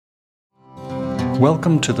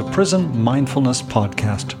Welcome to the Prison Mindfulness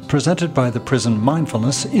Podcast, presented by the Prison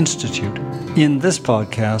Mindfulness Institute. In this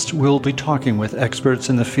podcast, we'll be talking with experts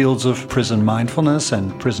in the fields of prison mindfulness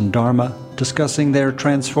and prison dharma, discussing their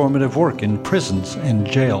transformative work in prisons and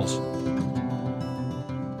jails.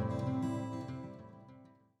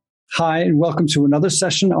 Hi, and welcome to another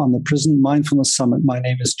session on the Prison Mindfulness Summit. My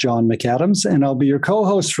name is John McAdams, and I'll be your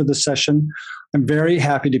co-host for this session. I'm very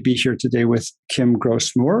happy to be here today with Kim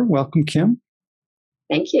Grose. Welcome, Kim.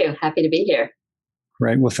 Thank you. Happy to be here.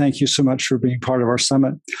 Great. Well, thank you so much for being part of our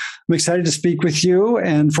summit. I'm excited to speak with you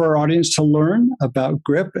and for our audience to learn about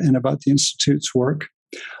GRIP and about the Institute's work.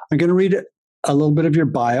 I'm going to read a little bit of your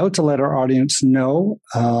bio to let our audience know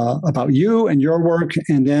about you and your work,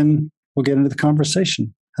 and then we'll get into the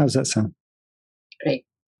conversation. How does that sound? Great.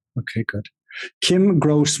 Okay, good. Kim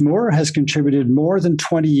Grose has contributed more than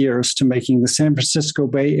 20 years to making the San Francisco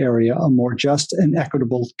Bay Area a more just and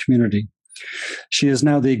equitable community. She is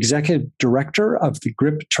now the executive director of the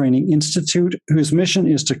GRIP Training Institute, whose mission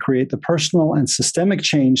is to create the personal and systemic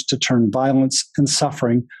change to turn violence and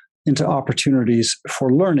suffering into opportunities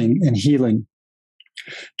for learning and healing.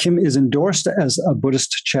 Kim is endorsed as a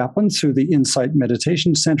Buddhist chaplain through the Insight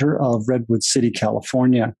Meditation Center of Redwood City,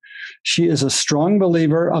 California. She is a strong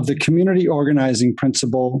believer of the community organizing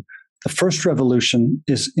principle, the first revolution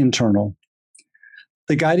is internal.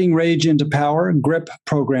 The Guiding Rage into Power GRIP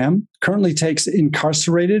program currently takes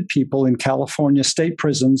incarcerated people in California state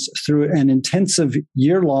prisons through an intensive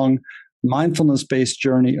year-long mindfulness-based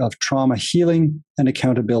journey of trauma healing and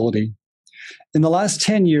accountability. In the last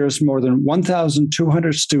 10 years, more than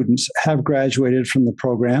 1,200 students have graduated from the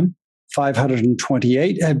program,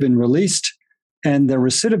 528 have been released, and their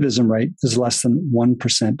recidivism rate is less than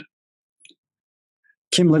 1%.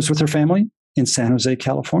 Kim lives with her family in San Jose,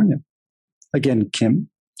 California. Again, Kim,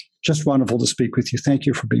 just wonderful to speak with you. Thank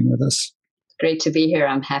you for being with us. Great to be here.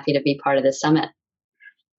 I'm happy to be part of this summit.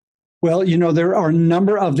 Well, there are a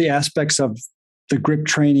number of the aspects of the GRIP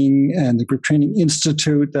training and the GRIP Training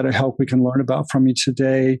Institute that I hope we can learn about from you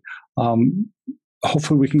today.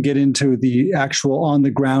 Hopefully we can get into the actual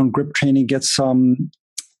on-the-ground GRIP training, get some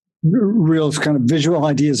real kind of visual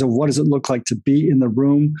ideas of what does it look like to be in the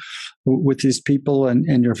room with these people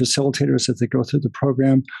and your facilitators as they go through the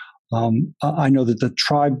program. I know that the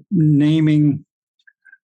tribe naming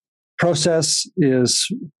process is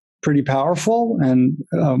pretty powerful, and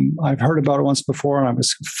I've heard about it once before, and I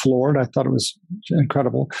was floored. I thought it was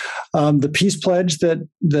incredible. The peace pledge that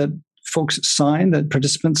folks sign, that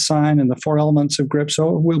participants sign, and the 4 elements of GRIP.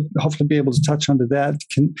 So we'll hopefully be able to touch onto that.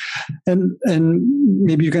 And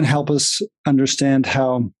maybe you can help us understand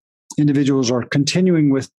how individuals are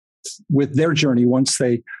continuing with their journey once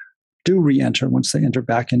they do re-enter, once they enter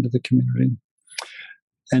back into the community.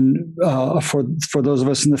 And for those of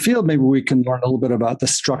us in the field, maybe we can learn a little bit about the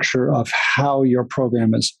structure of how your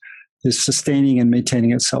program is sustaining and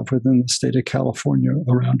maintaining itself within the state of California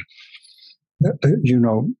around,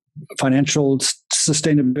 financial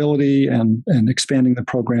sustainability and expanding the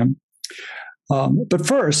program. But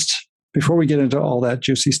first, before we get into all that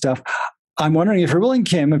juicy stuff, I'm wondering if you're willing,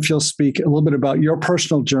 Kim, if you'll speak a little bit about your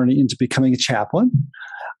personal journey into becoming a chaplain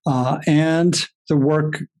and the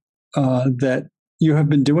work that you have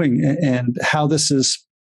been doing and how this has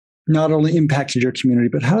not only impacted your community,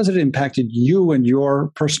 but how has it impacted you and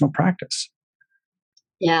your personal practice?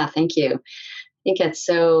 Yeah, thank you. I think it's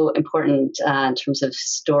so important in terms of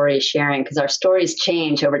story sharing, because our stories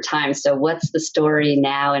change over time. So what's the story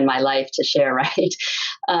now in my life to share,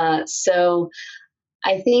 right? So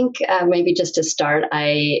I think maybe just to start,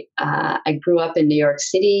 I grew up in New York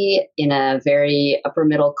City in a very upper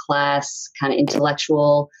middle class, kind of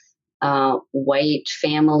intellectual, white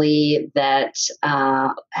family that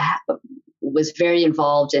was very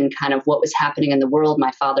involved in kind of what was happening in the world.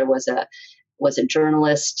 My father was a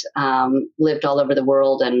journalist, lived all over the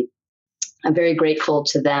world, and I'm very grateful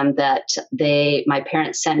to them that my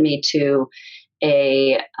parents sent me to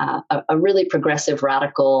a really progressive,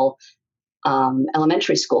 radical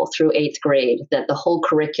elementary school through 8th grade, that the whole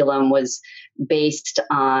curriculum was based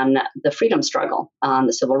on the freedom struggle, on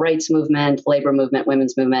the civil rights movement, labor movement,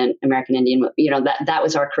 women's movement, American Indian, that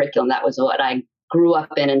was our curriculum. That was what I grew up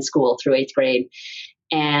in school through 8th grade.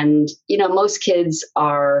 And, most kids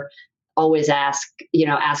are always ask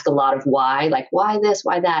a lot of why, like why this,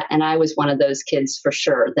 why that. And I was one of those kids for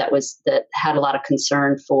sure that had a lot of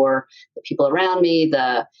concern for the people around me,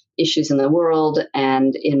 the issues in the world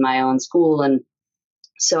and in my own school. And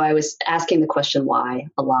so I was asking the question why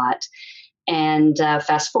a lot. And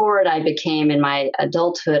fast forward, in my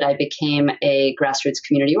adulthood, I became a grassroots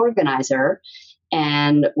community organizer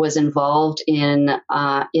and was involved in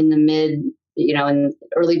the mid in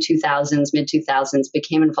early 2000s, mid 2000s,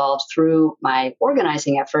 became involved through my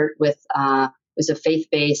organizing effort with it was a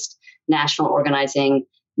faith-based national organizing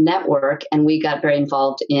network, and we got very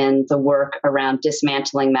involved in the work around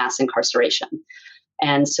dismantling mass incarceration.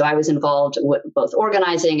 And so I was involved with both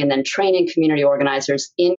organizing and then training community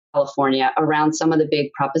organizers in California around some of the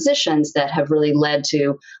big propositions that have really led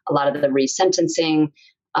to a lot of the resentencing,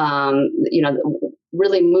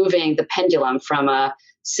 really moving the pendulum from a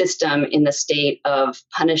system in the state of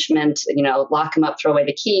punishment, lock them up, throw away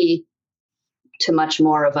the key, to much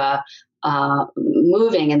more of a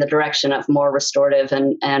moving in the direction of more restorative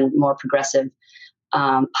and more progressive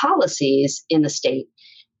policies in the state.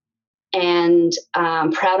 And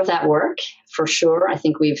I'm proud of that work, for sure. I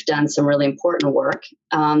think we've done some really important work.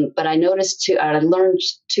 But I learned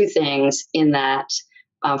two things in that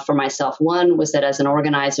for myself. One was that as an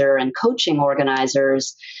organizer and coaching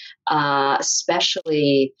organizers,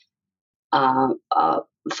 especially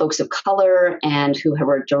folks of color and who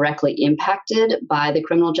were directly impacted by the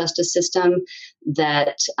criminal justice system,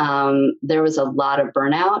 that there was a lot of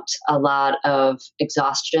burnout, a lot of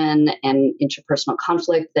exhaustion and interpersonal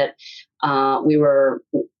conflict that we were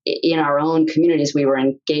in our own communities we were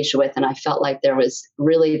engaged with. And I felt like there was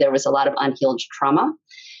a lot of unhealed trauma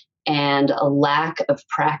and a lack of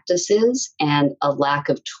practices and a lack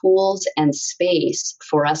of tools and space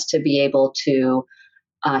for us to be able to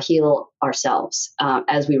heal ourselves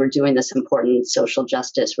as we were doing this important social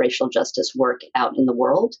justice, racial justice work out in the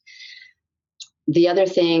world. The other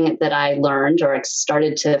thing that I learned or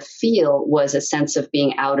started to feel was a sense of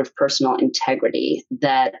being out of personal integrity,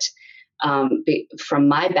 that from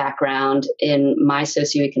my background in my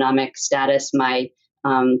socioeconomic status, my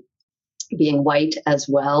being white as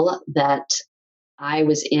well, that I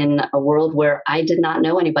was in a world where I did not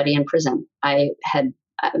know anybody in prison.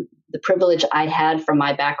 The privilege I had from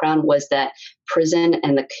my background was that prison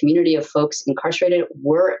and the community of folks incarcerated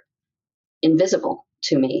were invisible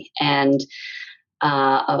to me. And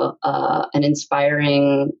an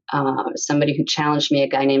inspiring somebody who challenged me, a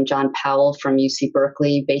guy named John Powell from UC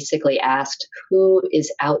Berkeley, basically asked, who is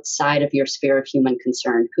outside of your sphere of human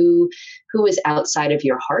concern? Who is outside of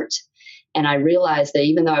your heart? And I realized that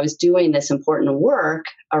even though I was doing this important work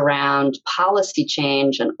around policy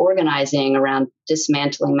change and organizing around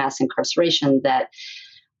dismantling mass incarceration, that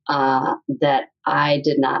I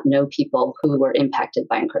did not know people who were impacted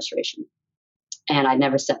by incarceration. And I'd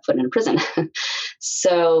never set foot in a prison.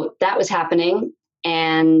 So that was happening.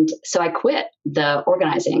 And so I quit the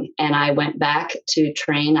organizing and I went back to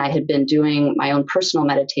train. I had been doing my own personal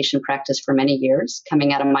meditation practice for many years,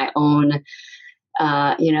 coming out of my own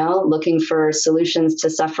looking for solutions to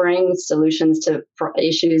suffering, solutions to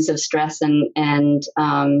issues of stress and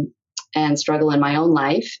struggle in my own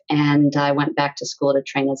life. And I went back to school to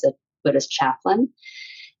train as a Buddhist chaplain.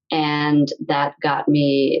 And that got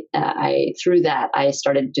me, through that, I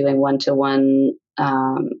started doing one-to-one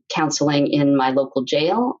counseling in my local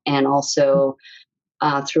jail, and also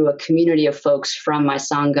through a community of folks from my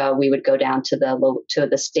Sangha, we would go down to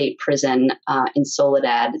the state prison in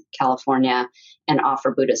Soledad, California, and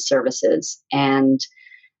offer Buddhist services. And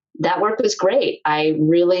that work was great. I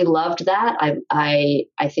really loved that. I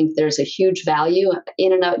think there's a huge value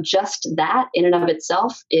in and of just that in and of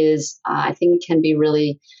itself is, I think, can be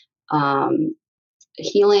really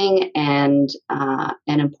healing and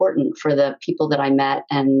important for the people that I met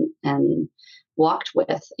and walked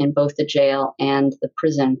with in both the jail and the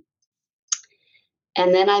prison.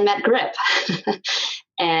 And then I met Grip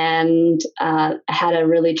and had a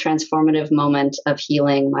really transformative moment of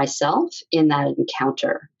healing myself in that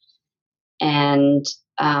encounter. And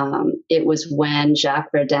it was when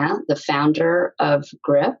Jacques Verdun, the founder of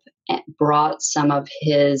Grip, brought some of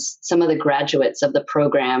the graduates of the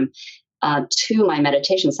program to my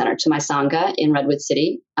meditation center, to my Sangha in Redwood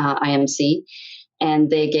City, IMC.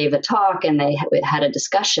 And they gave a talk and they had a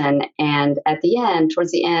discussion. And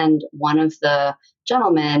towards the end, one of the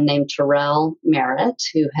gentlemen named Terrell Merritt,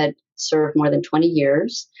 who had served more than 20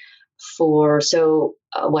 years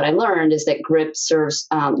what I learned is that Grip serves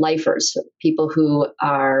lifers, people who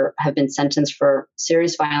have been sentenced for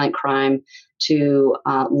serious violent crime to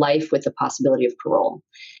life with the possibility of parole.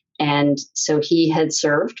 And so he had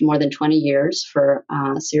served more than 20 years for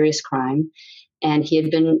serious crime. And he had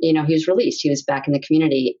been, he was released. He was back in the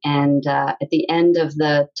community. And at the end of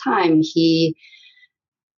the time, he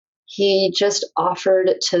just offered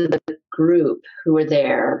to the group who were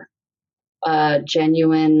there a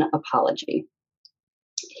genuine apology.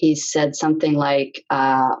 He said something like,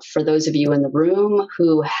 for those of you in the room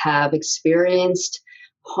who have experienced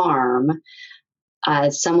harm,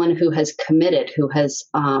 as someone who has committed, who has,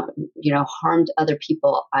 harmed other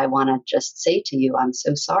people, I want to just say to you, I'm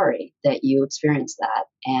so sorry that you experienced that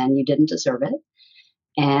and you didn't deserve it.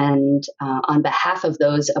 And on behalf of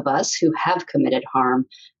those of us who have committed harm,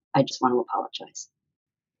 I just want to apologize.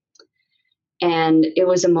 And it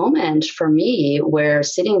was a moment for me where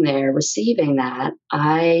sitting there receiving that,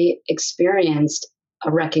 I experienced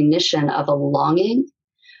a recognition of a longing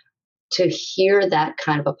to hear that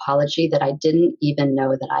kind of apology that I didn't even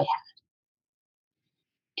know that I had.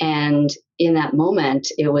 And in that moment,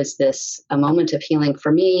 it was a moment of healing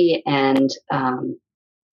for me. And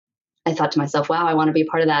I thought to myself, wow, I want to be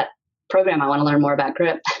part of that program. I want to learn more about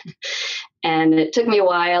GRIP. And it took me a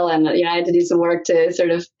while, and I had to do some work to sort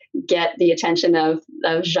of get the attention of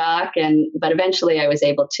Jacques. But eventually I was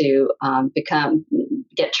able to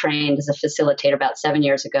get trained as a facilitator about 7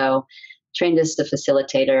 years ago, trained as a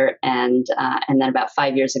facilitator. And then about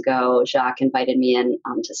 5 years ago, Jacques invited me in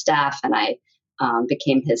to staff, and I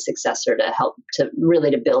became his successor to help to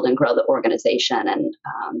build and grow the organization, and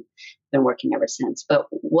been working ever since. But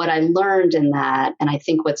what I learned in that, and I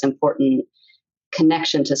think what's important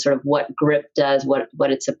connection to sort of what GRIP does,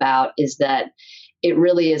 what it's about, is that it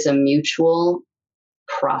really is a mutual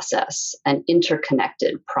process, an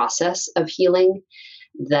interconnected process of healing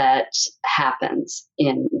that happens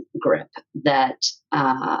in GRIP, that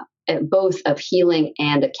both of healing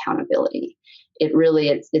and accountability. It really,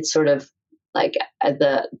 it's sort of like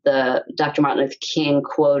the Dr. Martin Luther King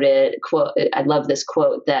quote, I love this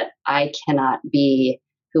quote, that I cannot be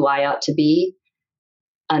who I ought to be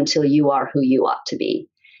until you are who you ought to be.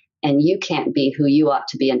 And you can't be who you ought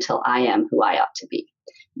to be until I am who I ought to be.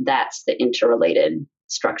 That's the interrelated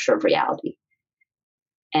structure of reality.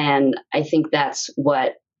 And I think that's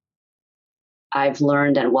what I've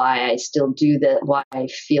learned, and why I still do that, why I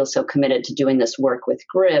feel so committed to doing this work with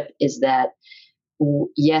GRIP, is that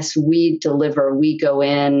yes, we deliver, we go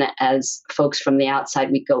in as folks from the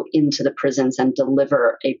outside, we go into the prisons and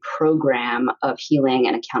deliver a program of healing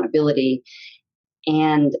and accountability.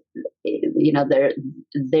 And,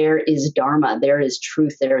 there is Dharma, there is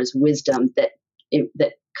truth, there is wisdom that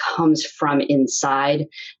comes from inside,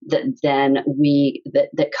 that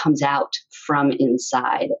comes out from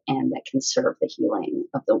inside, and that can serve the healing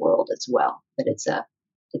of the world as well. But it's a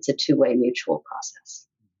two-way mutual process.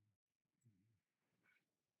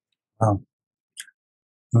 Wow.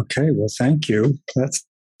 Okay, well, thank you. That's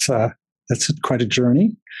quite a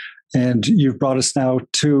journey. And you've brought us now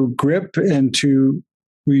to GRIP, and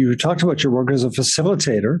you talked about your work as a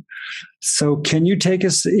facilitator. So can you take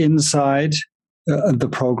us inside the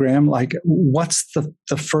program? Like, what's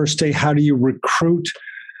the first day? How do you recruit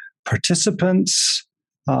participants?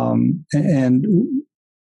 I'm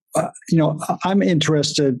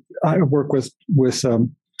interested. I work with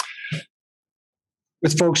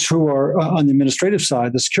folks who are on the administrative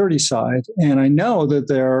side, the security side, and I know that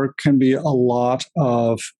there can be a lot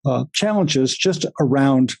of challenges just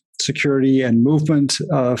around security and movement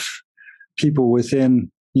of people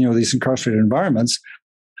within these incarcerated environments.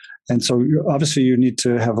 And so obviously you need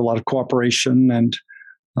to have a lot of cooperation. And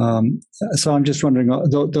so I'm just wondering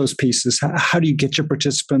those pieces. How do you get your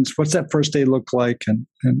participants? What's that first day look like? And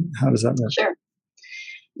how does that work? Sure.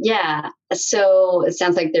 Yeah. So it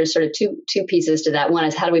sounds like there's sort of two pieces to that. One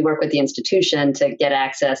is, how do we work with the institution to get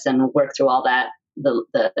access and work through all that,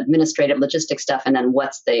 the administrative logistic stuff, and then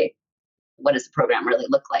what does the program really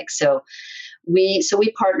look like? So we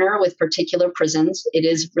partner with particular prisons. It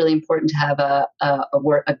is really important to have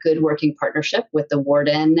a good working partnership with the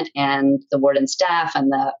warden and the warden staff,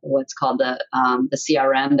 and what's called the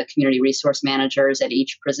CRM, the community resource managers at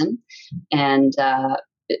each prison. And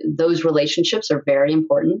those relationships are very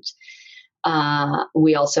important.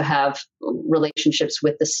 We also have relationships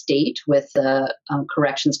with the state, with the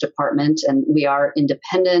corrections department, and we are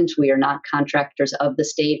independent. We are not contractors of the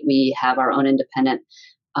state. We have our own independent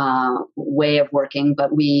way of working,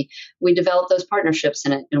 but we develop those partnerships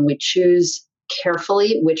in it, and we choose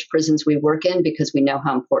carefully which prisons we work in, because we know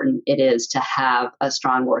how important it is to have a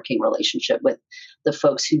strong working relationship with the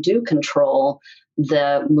folks who do control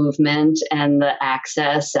the movement and the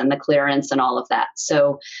access and the clearance and all of that.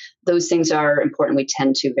 So those things are important. We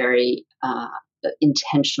tend to very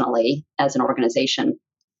intentionally as an organization.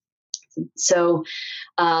 So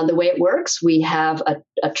the way it works, we have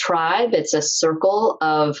a tribe. It's a circle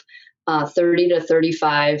of 30 to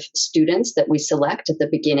 35 students that we select at the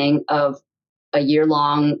beginning of a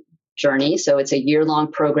year-long journey. So it's a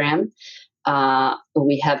year-long program.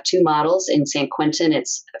 We have two models in San Quentin.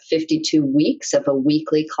 It's 52 weeks of a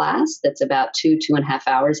weekly class that's about 2.5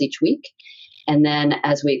 hours each week. And then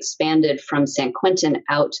as we expanded from San Quentin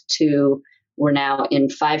out to We're now in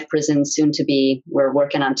 5 prisons, we're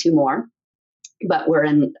working on 2 more. But we're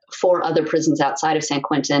in 4 other prisons outside of San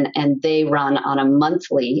Quentin, and they run on a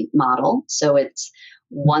monthly model. So it's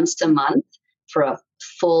once a month for a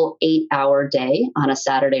full 8-hour day on a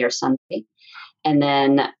Saturday or Sunday. And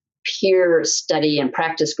then peer study and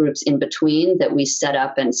practice groups in between that we set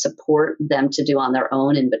up and support them to do on their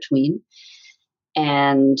own in between.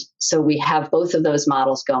 And so we have both of those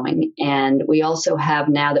models going. And we also have,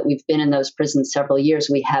 now that we've been in those prisons several years,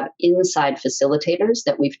 we have inside facilitators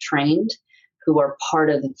that we've trained who are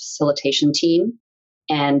part of the facilitation team.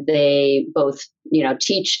 And they both,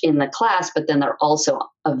 teach in the class, but then they're also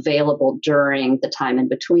available during the time in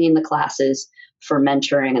between the classes for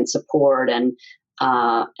mentoring and support and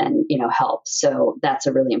help. So that's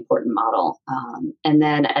a really important model. And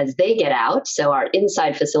then as they get out, so our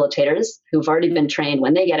inside facilitators who've already been trained,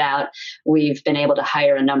 when they get out, we've been able to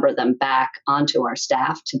hire a number of them back onto our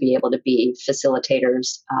staff to be able to be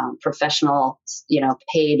facilitators, professional,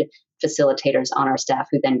 paid facilitators on our staff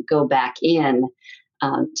who then go back in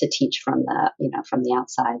to teach from the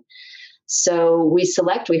outside. So we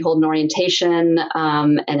hold an orientation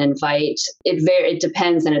and invite. It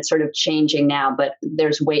depends, and it's sort of changing now, but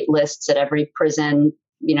there's wait lists at every prison.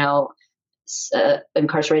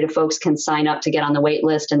 Incarcerated folks can sign up to get on the wait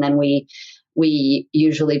list, and then we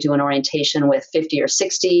usually do an orientation with 50 or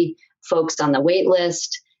 60 folks on the wait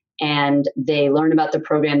list. And they learn about the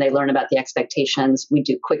program, they learn about the expectations. We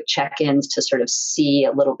do quick check-ins to sort of see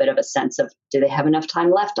a little bit of a sense of, do they have enough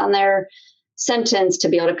time left on their sentence to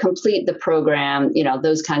be able to complete the program,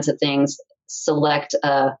 those kinds of things. Select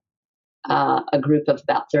a group of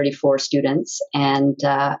about 34 students and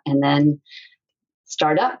then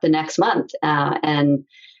start up the next month. I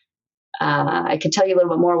could tell you a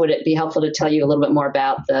little bit more. Would it be helpful to tell you a little bit more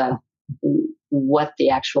about what the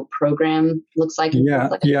actual program looks like?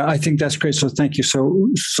 Yeah, I think that's great. So thank you.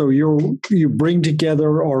 So you bring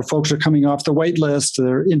together, or folks are coming off the wait list,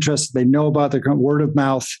 they're interested, they know about the word of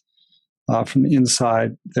mouth from the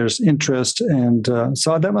inside. There's interest, and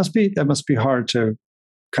so that must be hard to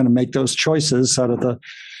kind of make those choices out of the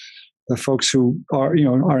folks who are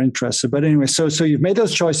interested. But anyway, so you've made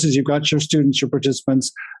those choices. You've got your students, your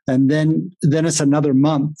participants, and then it's another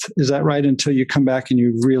month. Is that right? Until you come back and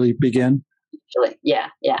you really begin. Yeah.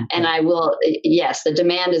 And I will, yes, the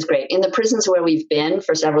demand is great. In the prisons where we've been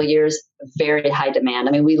for several years, very high demand.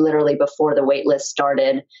 I mean, we literally, before the wait list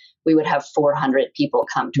started, we would have 400 people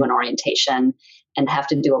come to an orientation and have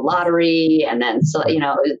to do a lottery. And then,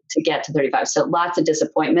 to get to 35. So lots of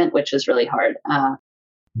disappointment, which was really hard.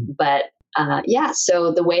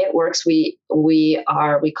 So the way it works, we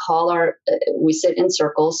sit in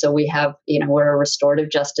circles. So we have, we're a restorative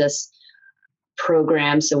justice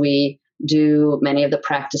program. So we do many of the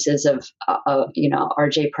practices of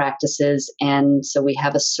RJ practices. And so we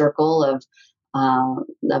have a circle of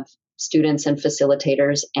students and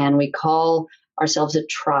facilitators, and we call ourselves a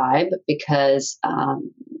tribe because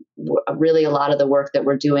really a lot of the work that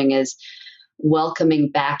we're doing is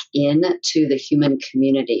welcoming back in to the human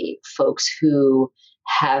community folks who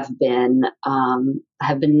have been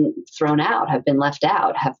thrown out, have been left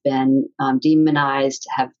out, have been demonized,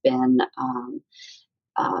 have been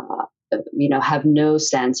have no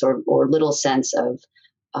sense or little sense of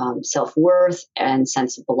self-worth and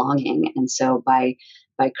sense of belonging. And so by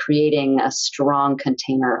creating a strong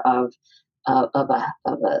container of a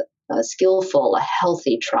skillful, a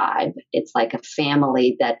healthy tribe, it's like a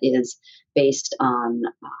family that is based on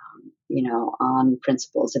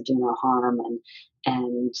principles of do no harm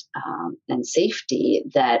and safety,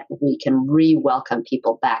 that we can re-welcome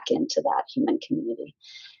people back into that human community.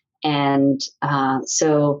 And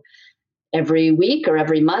so every week or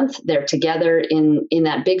every month, they're together in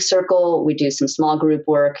that big circle. We do some small group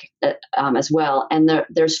work as well. And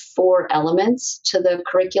there's 4 elements to the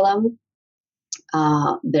curriculum.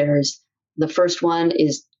 There's the first one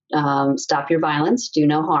is stop your violence, do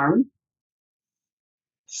no harm.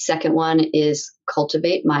 Second one is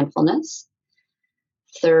cultivate mindfulness.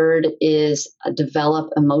 Third is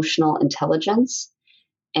develop emotional intelligence.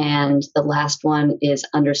 And the last one is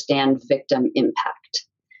understand victim impact.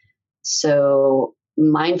 So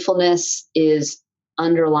mindfulness is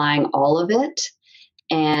underlying all of it.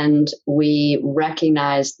 And we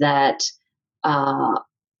recognize that that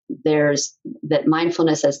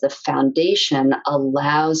mindfulness as the foundation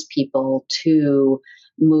allows people to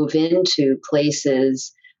move into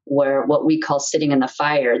places where what we call sitting in the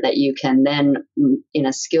fire, that you can then in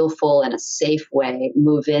a skillful and a safe way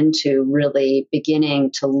move into really beginning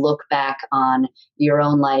to look back on your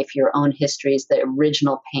own life, your own histories, the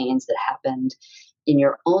original pains that happened in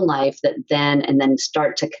your own life that then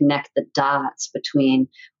start to connect the dots between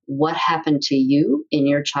what happened to you in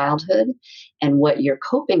your childhood and what your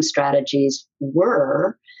coping strategies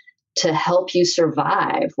were to help you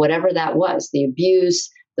survive whatever that was, the abuse,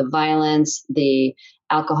 the violence, the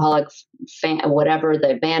alcoholic, whatever,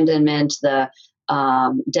 the abandonment, the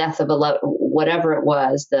death of a love, whatever it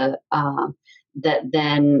was, that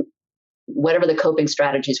then whatever the coping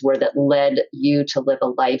strategies were that led you to live a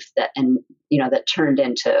life that turned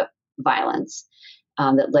into violence,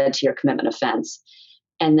 that led to your commitment offense.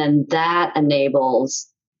 And then that enables,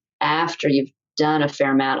 after you've done a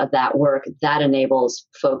fair amount of that work, that enables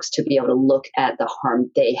folks to be able to look at the harm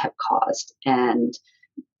they have caused. And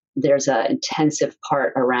there's an intensive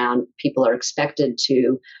part around people are expected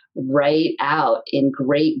to write out in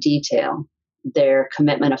great detail their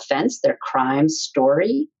commitment offense, their crime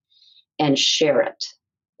story, and share it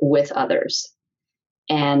with others.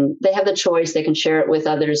 And they have the choice. They can share it with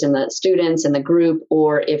others in the students in the group,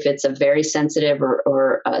 or if it's a very sensitive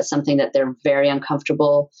or something that they're very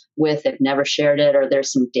uncomfortable with, they've never shared it, or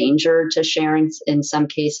there's some danger to sharing in some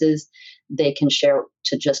cases, they can share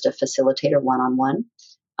to just a facilitator one-on-one.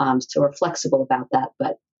 So we're flexible about that,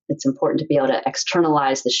 but it's important to be able to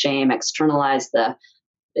externalize the shame, externalize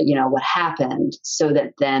what happened, so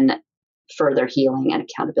that then further healing and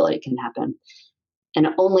accountability can happen. And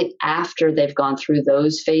only after they've gone through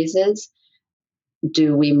those phases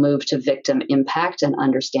do we move to victim impact and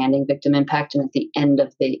understanding victim impact. And at the end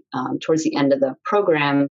of towards the end of the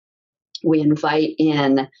program, we invite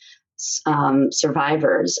in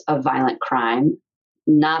survivors of violent crime,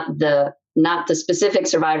 not the specific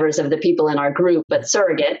survivors of the people in our group, but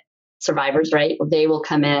surrogate survivors, right? They will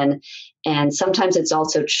come in, and sometimes it's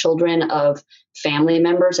also children of family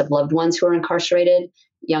members of loved ones who are incarcerated,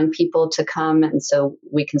 young people to come, and so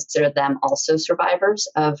we consider them also survivors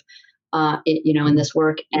of, in this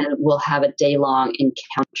work, and we'll have a day-long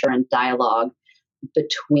encounter and dialogue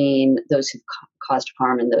between those who've caused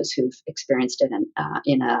harm and those who've experienced it,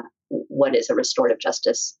 in what is a restorative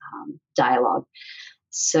justice dialogue.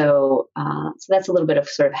 So that's a little bit of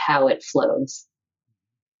sort of how it flows.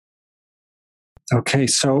 Okay,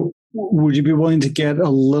 so would you be willing to get a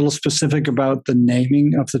little specific about the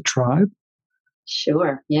naming of the tribe?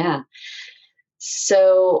 Sure, yeah.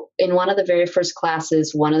 So in one of the very first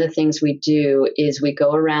classes, one of the things we do is we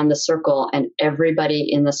go around the circle, and everybody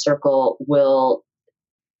in the circle will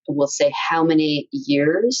say how many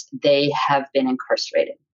years they have been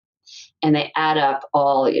incarcerated. And they add up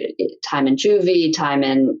all time in juvie, time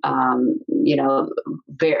in,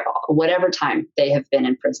 whatever time they have been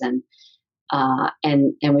in prison.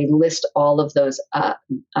 And we list all of those of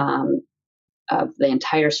the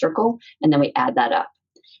entire circle, and then we add that up.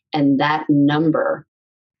 And that number,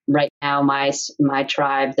 right now, my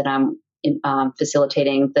tribe that I'm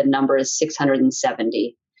facilitating, the number is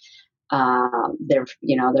 670. There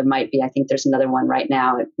might be, I think there's another one right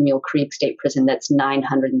now at Mule Creek State Prison that's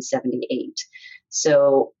 978.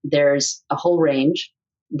 So there's a whole range.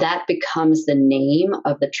 That becomes the name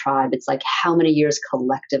of the tribe. It's like, how many years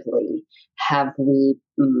collectively has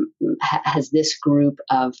this group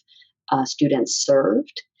of students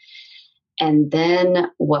served? And then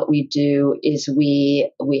what we do is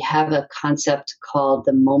we have a concept called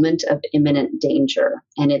the moment of imminent danger.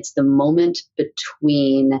 And it's the moment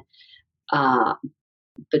between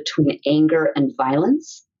anger and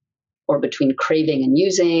violence, or between craving and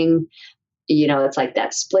using. It's like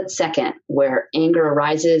that split second where anger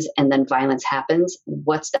arises and then violence happens.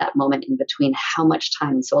 What's that moment in between? How much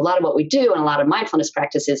time? So a lot of what we do and a lot of mindfulness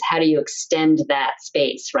practice is, how do you extend that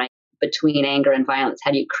space, right, between anger and violence?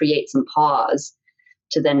 How do you create some pause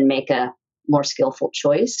to then make a more skillful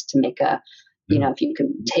choice, to make if you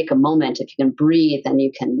can take a moment, if you can breathe, then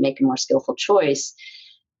you can make a more skillful choice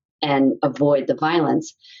and avoid the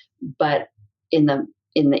violence. But in the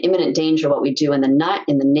imminent danger, what we do in the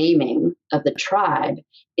naming of the tribe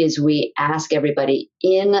is we ask everybody,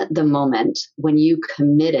 in the moment when you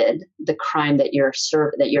committed the crime that you're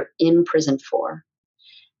in prison for,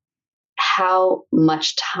 how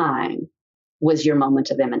much time was your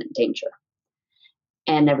moment of imminent danger?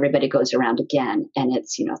 And everybody goes around again, and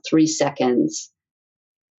it's 3 seconds,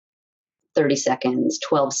 30 seconds,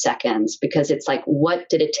 12 seconds, because it's like, what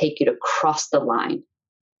did it take you to cross the line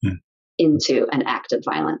into an act of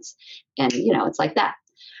violence? And, it's like that.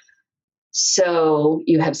 So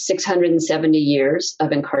you have 670 years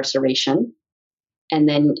of incarceration, and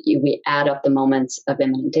then we add up the moments of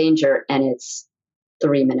imminent danger, and it's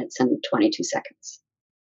 3 minutes and 22 seconds.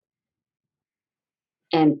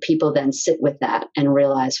 And people then sit with that and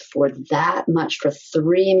realize, for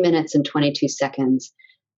 3 minutes and 22 seconds,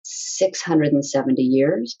 670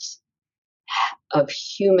 years of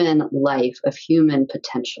human life, of human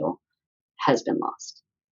potential has been lost.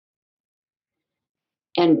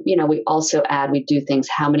 And, we also add, we do things,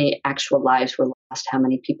 how many actual lives were lost, how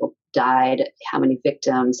many people died, how many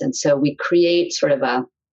victims. And so we create sort of a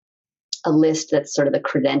list that's sort of the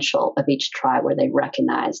credential of each tribe, where they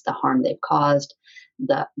recognize the harm they've caused,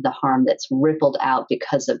 the harm that's rippled out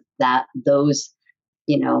because of those,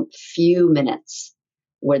 few minutes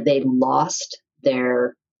where they lost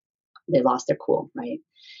their cool, right?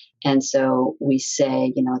 And so we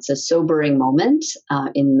say, it's a sobering moment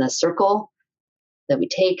in the circle that we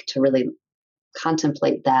take to really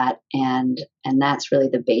contemplate that. And that's really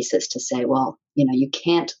the basis to say, well, you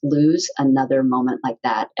can't lose another moment like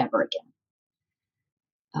that ever again.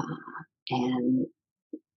 And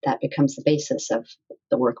that becomes the basis of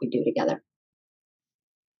the work we do together.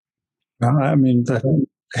 I mean, the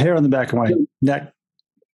hair on the back of my neck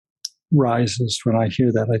rises when I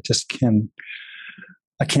hear that.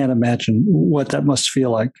 I can't imagine what that must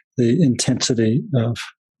feel like, the intensity of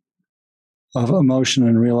emotion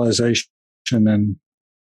and realization. And I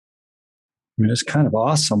mean, it's kind of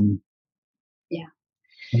awesome. Yeah.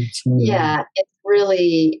 Yeah. It's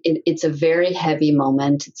really, it's a very heavy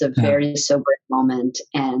moment. It's a very sobering moment.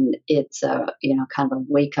 And it's a, kind of a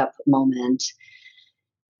wake up moment.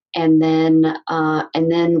 And then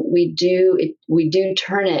we do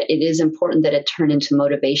turn it. It is important that it turn into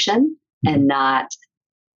motivation and not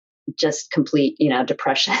just complete,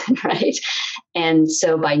 depression, right? And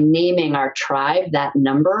so by naming our tribe that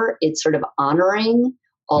number, it's sort of honoring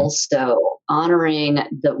the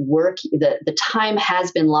work, the time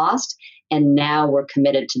has been lost, and now we're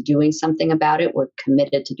committed to doing something about it. We're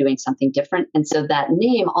committed to doing something different. And so that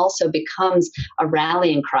name also becomes a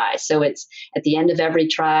rallying cry. So it's at the end of every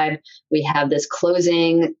tribe, we have this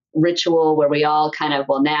closing ritual where we all kind of,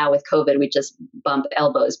 well, now with COVID, we just bump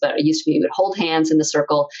elbows, but it used to be we would hold hands in the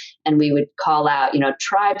circle and we would call out,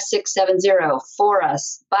 tribe 670, for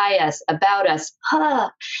us, by us, about us,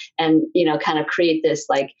 and, kind of create this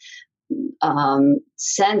like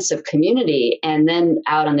sense of community. And then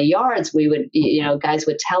out on the yards, we would, guys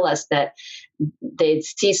would tell us that they'd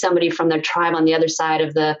see somebody from their tribe on the other side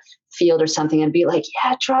of the field or something and be like,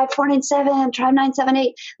 yeah, tribe 497, tribe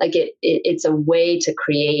 978. Like it's a way to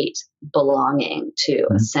create belonging, to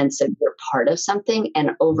a sense of you're part of something.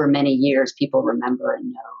 And over many years, people remember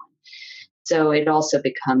and know. So it also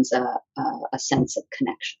becomes a sense of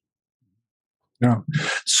connection. Yeah.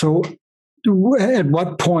 So at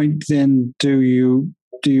what point then do you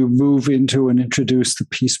move into and introduce the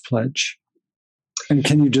Peace Pledge? And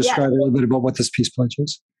can you describe a little bit about what this Peace Pledge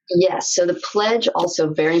is? Yes. So the pledge,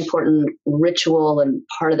 also very important ritual and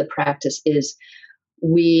part of the practice, is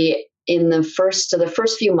the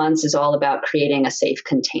first few months is all about creating a safe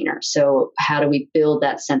container. So how do we build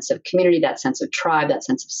that sense of community, that sense of tribe, that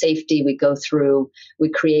sense of safety? We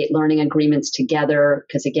create learning agreements together,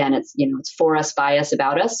 because again, it's for us, by us,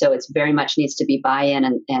 about us. So it's very much needs to be buy-in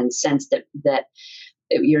and sense that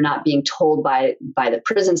you're not being told by the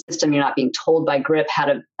prison system. You're not being told by GRIP how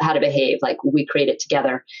to behave. Like, we create it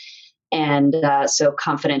together. And so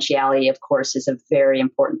confidentiality, of course, is a very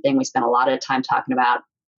important thing. We spend a lot of time talking about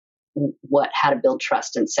how to build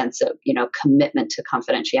trust and sense of, commitment to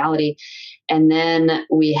confidentiality. And then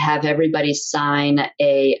we have everybody sign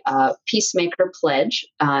a peacemaker pledge.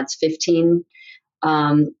 It's 15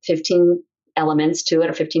 elements to it,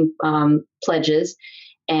 or 15 pledges.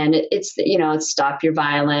 And it's stop your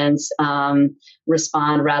violence,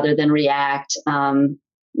 respond rather than react,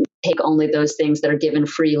 take only those things that are given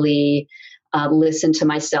freely, listen to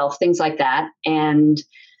myself, things like that. And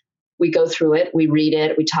we go through it, we read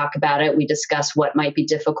it, we talk about it, we discuss what might be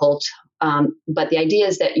difficult. But the idea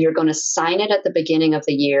is that you're going to sign it at the beginning of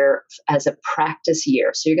the year as a practice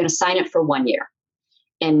year. So you're going to sign it for 1 year.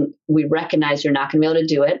 And we recognize you're not going to be able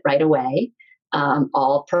to do it right away,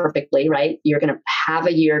 all perfectly, right? You're going to have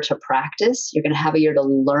a year to practice. You're going to have a year to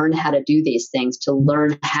learn how to do these things, to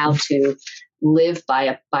learn how to live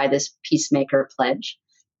by this peacemaker pledge,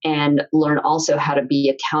 and learn also how to be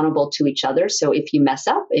accountable to each other. So if you mess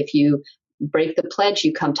up, if you break the pledge,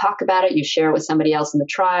 you come talk about it, you share it with somebody else in the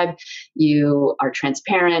tribe, you are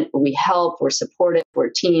transparent, we help, we're supportive, we're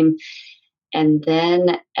a team. And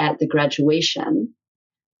then at the graduation,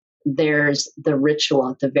 there's the ritual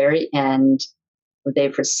at the very end where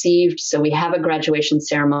they've received. So we have a graduation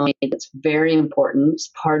ceremony that's very important. It's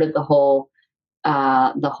part of the whole,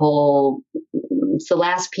 it's the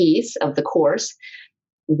last piece of the course,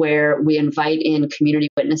 where we invite in community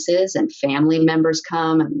witnesses and family members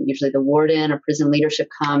come, and usually the warden or prison leadership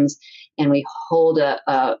comes, and we hold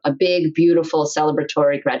a big, beautiful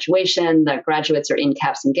celebratory graduation. The graduates are in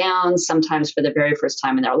caps and gowns, sometimes for the very first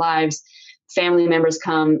time in their lives. Family members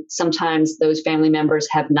come. Sometimes those family members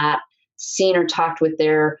have not seen or talked with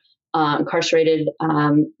their incarcerated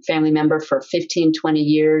family member for 15, 20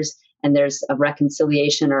 years. And there's a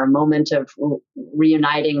reconciliation or a moment of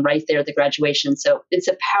reuniting right there at the graduation. So it's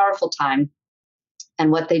a powerful time.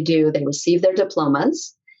 And what they do, they receive their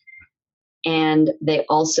diplomas, and they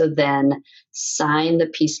also then sign the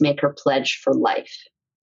Peacemaker Pledge for life.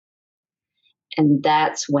 And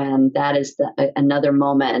that's when that is another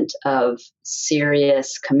moment of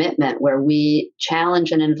serious commitment where we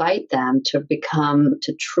challenge and invite them to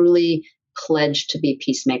truly pledge to be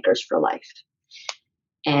peacemakers for life.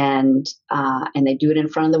 And they do it in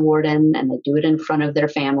front of the warden, and they do it in front of their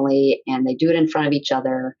family, and they do it in front of each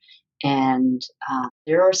other. And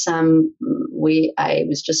there are some, I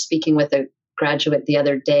was just speaking with a graduate the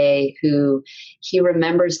other day who he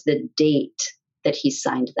remembers the date that he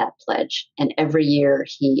signed that pledge. And every year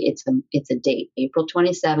it's a date, April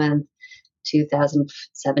 27th,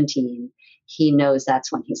 2017. He knows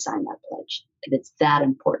that's when he signed that pledge. It's that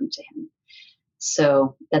important to him.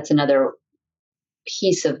 So that's another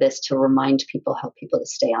piece of this to remind people, help people to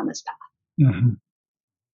stay on this path. Mm-hmm.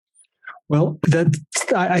 Well,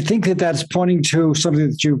 I think that's pointing to something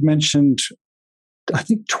that you've mentioned, I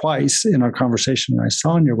think twice in our conversation I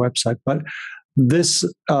saw on your website, but this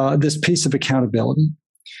piece of accountability,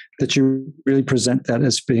 that you really present that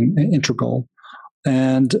as being integral.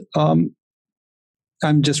 And I'm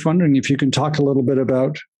just wondering if you can talk a little bit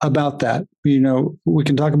about that. We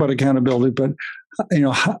can talk about accountability, but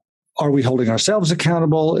are we holding ourselves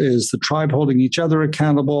accountable? Is the tribe holding each other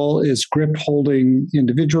accountable? Is GRIP holding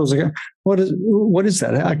individuals accountable? What is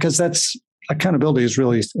that? Because that's accountability is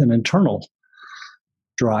really an internal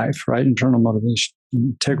drive, right? Internal motivation,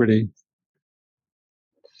 integrity.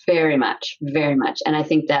 Very much, very much. And I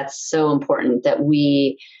think that's so important that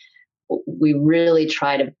we really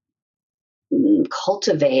try to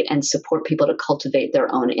cultivate and support people to cultivate their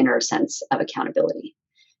own inner sense of accountability,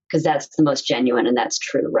 because that's the most genuine and that's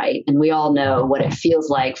true, right? And we all know what it feels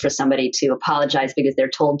like for somebody to apologize because they're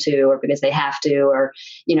told to, or because they have to, or,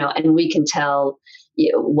 and we can tell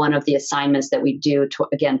one of the assignments that we do,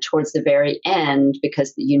 again, towards the very end,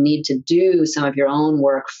 because you need to do some of your own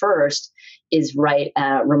work first, is write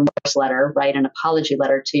a remorse letter, write an apology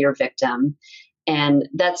letter to your victim. And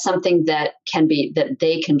that's something that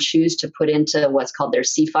they can choose to put into what's called their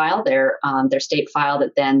C file, their state file,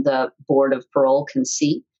 that then the Board of Parole can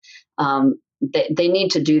see. They need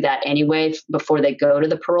to do that anyway before they go to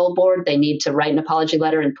the parole board. They need to write an apology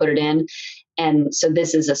letter and put it in. And so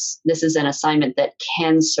this is an assignment that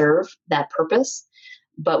can serve that purpose.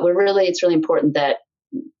 But it's really important that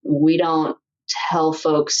we don't tell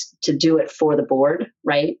folks to do it for the board,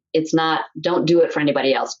 right? It's not, don't do it for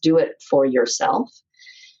anybody else, do it for yourself.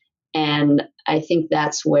 And I think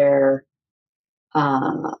that's where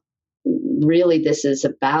really this is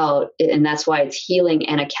about, and that's why it's healing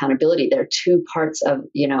and accountability. They're two parts of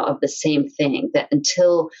the same thing, that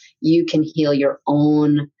until you can heal your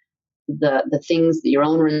own, the things, your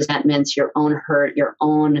own resentments, your own hurt, your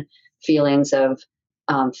own feelings of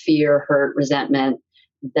fear, hurt, resentment,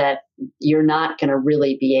 that you're not going to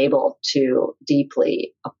really be able to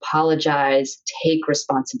deeply apologize, take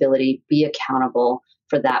responsibility, be accountable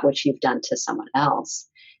for that which you've done to someone else.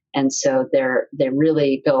 And so they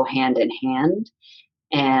really go hand in hand.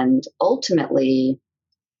 And ultimately,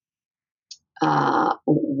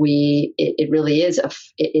 it really is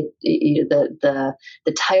the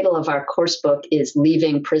title of our course book is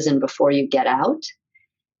Leaving Prison Before You Get Out.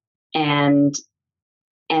 And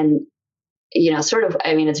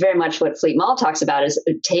it's very much what Fleet Mall talks about, is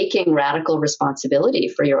taking radical responsibility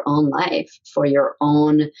for your own life, for your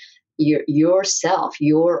own, yourself,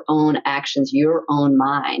 your own actions, your own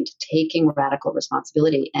mind, taking radical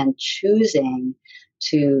responsibility and choosing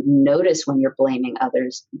to notice when you're blaming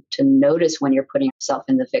others, to notice when you're putting yourself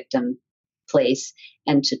in the victim place,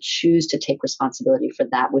 and to choose to take responsibility for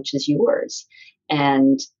that which is yours.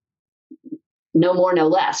 And no more, no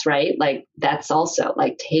less, right? Like, that's also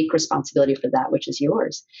like, take responsibility for that which is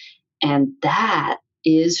yours. And that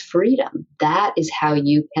is freedom. That is how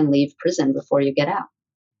you can leave prison before you get out.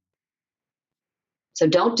 So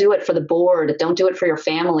don't do it for the board. Don't do it for your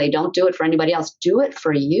family. Don't do it for anybody else. Do it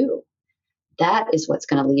for you. That is what's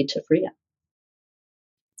going to lead to freedom.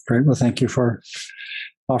 Great. Well, thank you for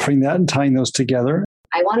offering that and tying those together.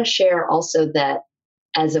 I want to share also that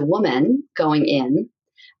as a woman going in,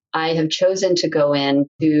 I have chosen to go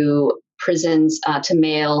into prisons, to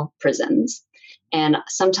male prisons. And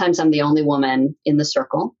sometimes I'm the only woman in the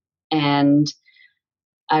circle. And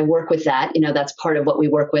I work with that. That's part of what we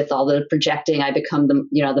work with, all the projecting. I become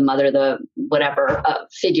the mother, the whatever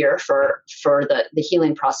figure for the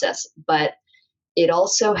healing process. But it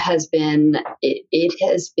also has been, it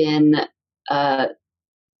has been a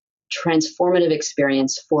transformative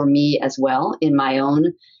experience for me as well in my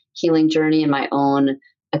own healing journey and my own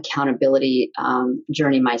accountability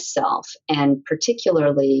journey myself. And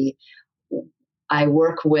particularly, I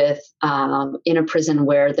work with in a prison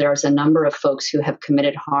where there's a number of folks who have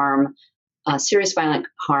committed harm, serious violent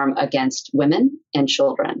harm against women and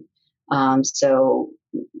children. So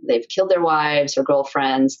they've killed their wives or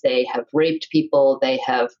girlfriends. They have raped people. They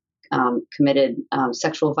have committed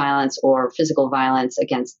sexual violence or physical violence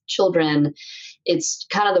against children. It's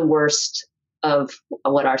kind of the worst of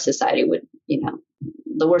what our society would,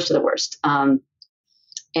 the worst of the worst.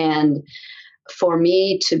 And for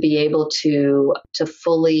me to be able to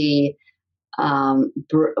fully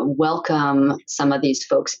welcome some of these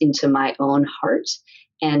folks into my own heart,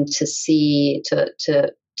 and to see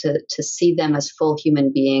see them as full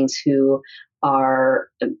human beings who are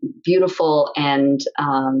beautiful and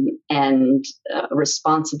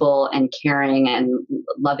responsible and caring and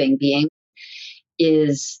loving beings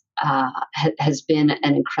has been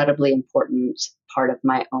an incredibly important part of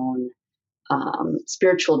my own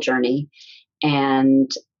spiritual journey. And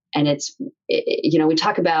it's, we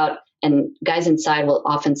talk about, and guys inside will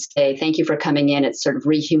often say, thank you for coming in. It's sort of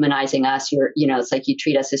rehumanizing us. It's like you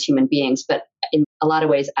treat us as human beings. But in a lot of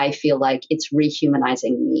ways, I feel like it's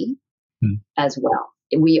rehumanizing me as well.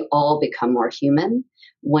 We all become more human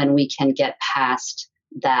when we can get past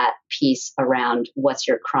that piece around what's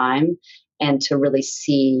your crime, and to really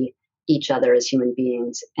see each other as human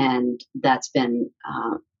beings. And that's been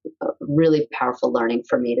a really powerful learning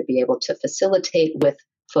for me, to be able to facilitate with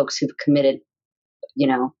folks who've committed,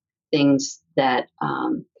 things that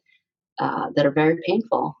that are very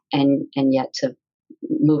painful, and yet to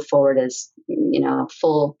move forward as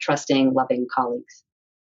full, trusting, loving colleagues.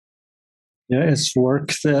 Yeah, it's work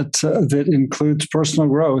that includes personal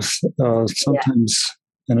growth, sometimes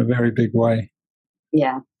in a very big way.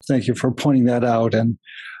 Yeah. Thank you for pointing that out. And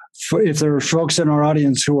if there are folks in our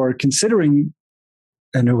audience who are considering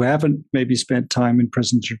and who haven't maybe spent time in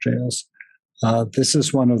prisons or jails, this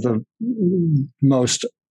is one of the most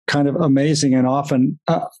kind of amazing and often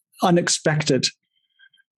unexpected,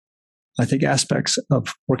 I think, aspects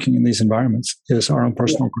of working in these environments is our own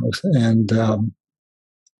personal growth, and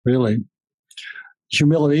really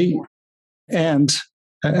humility, and,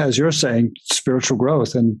 as you're saying, spiritual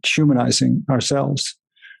growth and humanizing ourselves.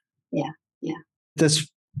 Yeah, yeah. This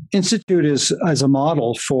institute is as a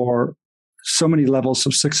model for so many levels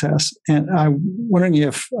of success, and I'm wondering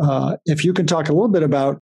if you can talk a little bit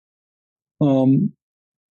about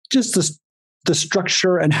just the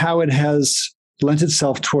structure and how it has lent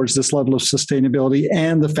itself towards this level of sustainability,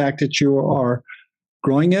 and the fact that you are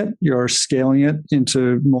growing it, you're scaling it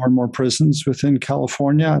into more and more prisons within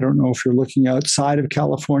California. I don't know if you're looking outside of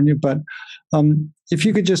California, but if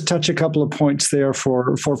you could just touch a couple of points there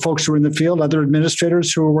for folks who are in the field, other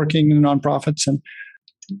administrators who are working in nonprofits. And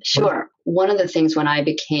sure. One of the things when I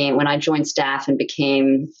joined staff and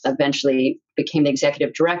eventually became the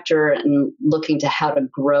executive director, and looking to how to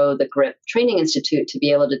grow the GRIP Training Institute to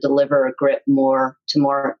be able to deliver a GRIP to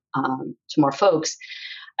more folks,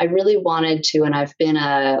 I really wanted to, and I've been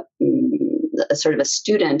a sort of a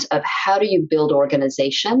student of how do you build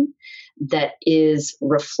organization that is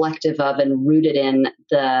reflective of and rooted in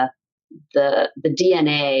the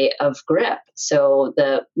DNA of GRIP. So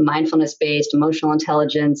the mindfulness-based, emotional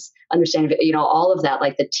intelligence, understanding, all of that,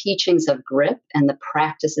 like the teachings of GRIP and the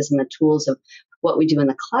practices and the tools of what we do in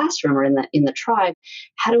the classroom or in the tribe.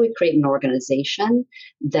 How do we create an organization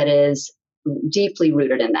that is deeply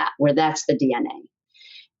rooted in that, where that's the DNA?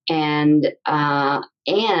 And how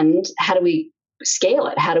do we scale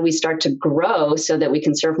it? How do we start to grow so that we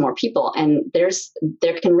can serve more people? And there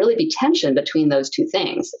can really be tension between those two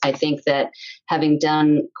things. I think that having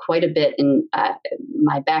done quite a bit in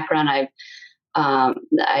my background,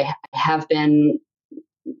 I have been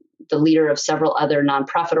the leader of several other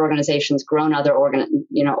nonprofit organizations, grown other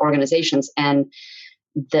organizations, and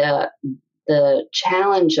the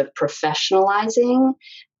challenge of professionalizing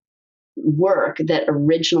work that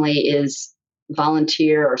originally is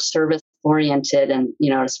volunteer or service oriented and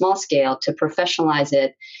at a small scale, to professionalize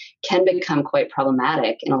it can become quite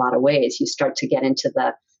problematic in a lot of ways. You start to get into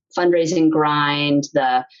the fundraising grind,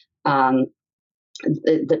 the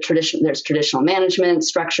tradition. There's traditional management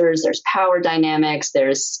structures, there's power dynamics,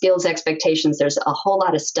 there's skills expectations, there's a whole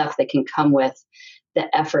lot of stuff that can come with the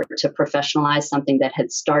effort to professionalize something that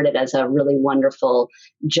had started as a really wonderful,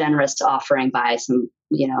 generous offering by some,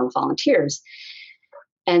 volunteers.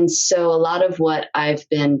 And so a lot of what I've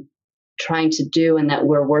been trying to do, and that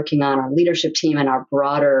we're working on, our leadership team and our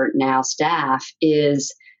broader now staff,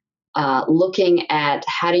 is looking at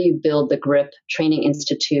how do you build the GRIP Training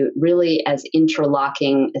Institute really as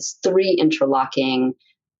three interlocking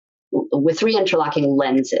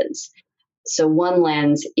lenses. So one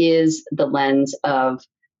lens is the lens of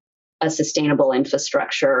a sustainable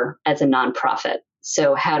infrastructure as a nonprofit.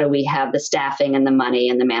 So how do we have the staffing and the money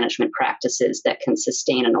and the management practices that can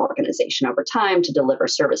sustain an organization over time to deliver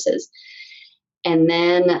services? And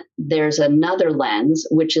then there's another lens,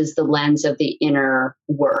 which is the lens of the inner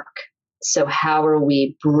work. So how are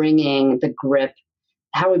we bringing the GRIP?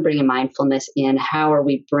 How are we bringing mindfulness in? How are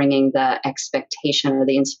we bringing the expectation or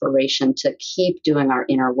the inspiration to keep doing our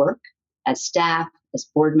inner work as staff, as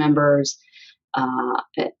board members,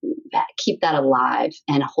 keep that alive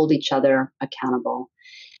and hold each other accountable?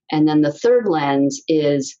 And then the third lens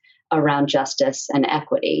is around justice and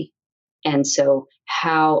equity. And so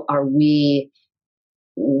how are we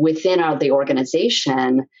within the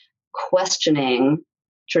organization questioning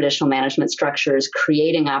traditional management structures,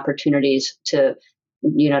 creating opportunities to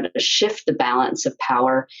shift the balance of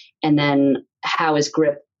power? And then how is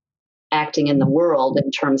GRIP acting in the world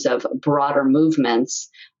in terms of broader movements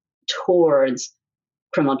towards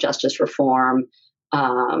criminal justice reform,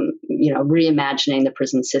 reimagining the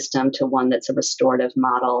prison system to one that's a restorative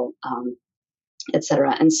model, et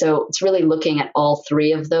cetera. And so it's really looking at all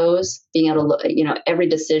three of those, being able to look, every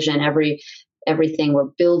decision, everything we're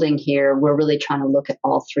building here, we're really trying to look at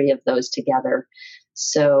all three of those together.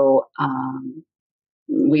 So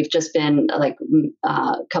we've just been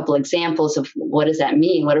a couple examples of what does that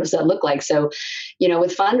mean? What does that look like? So,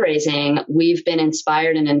 with fundraising, we've been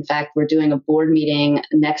inspired. And in fact, we're doing a board meeting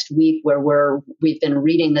next week where we've been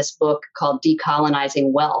reading this book called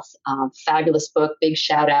Decolonizing Wealth. Fabulous book. Big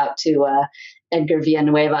shout out to Edgar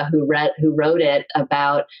Villanueva, who wrote it,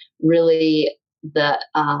 about really the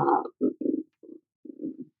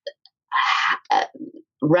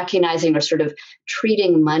recognizing or sort of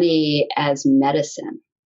treating money as medicine.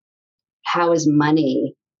 How is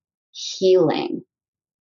money healing,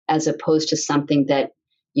 as opposed to something that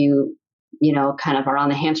you kind of are on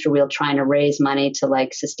the hamster wheel trying to raise money to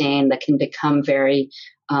sustain, that can become very,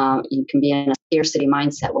 you can be in a scarcity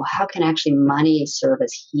mindset. Well, how can actually money serve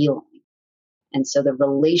as healing? And so the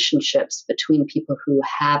relationships between people who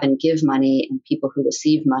have and give money and people who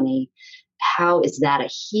receive money, how is that a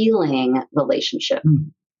healing relationship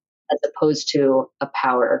as opposed to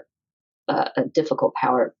a difficult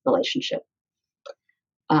power relationship?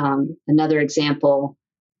 Another example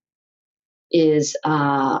is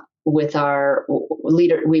with our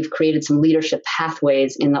leader, we've created some leadership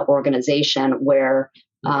pathways in the organization where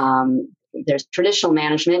there's traditional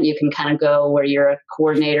management. You can kind of go where you're a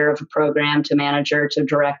coordinator of a program to manager to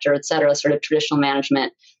director, et cetera, sort of traditional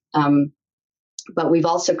management. But we've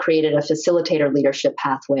also created a facilitator leadership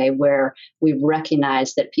pathway where we've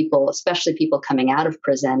recognized that people, especially people coming out of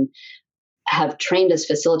prison, have trained as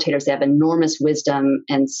facilitators. They have enormous wisdom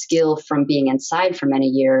and skill from being inside for many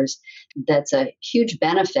years. That's a huge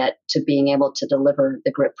benefit to being able to deliver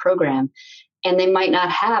the GRIP program. And they might not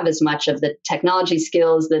have as much of the technology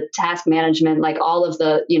skills, the task management, like all of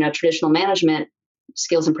the traditional management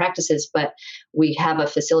skills and practices, but we have a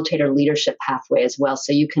facilitator leadership pathway as well.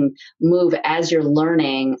 So you can move as you're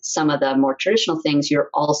learning some of the more traditional things, you're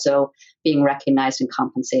also being recognized and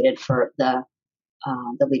compensated for the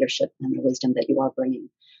leadership and the wisdom that you are bringing.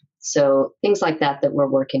 So things like that we're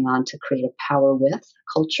working on to create a power with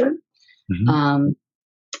culture. Mm-hmm.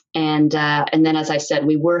 And then, as I said,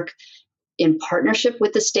 we work in partnership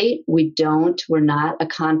with the state. We're not a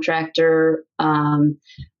contractor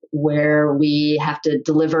where we have to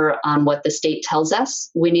deliver on what the state tells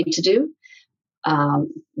us we need to do.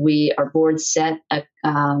 We are board set.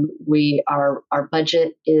 Our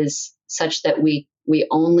budget is such that we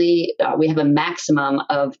have a maximum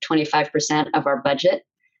of 25% of our budget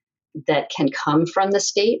that can come from the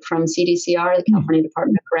state, from CDCR, the California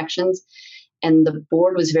Department of Corrections. And the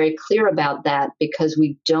board was very clear about that because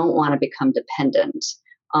we don't want to become dependent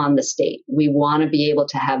on the state. We want to be able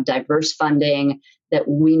to have diverse funding that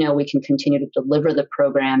we know we can continue to deliver the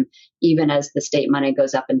program even as the state money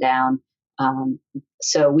goes up and down.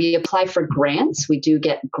 So we apply for grants. We do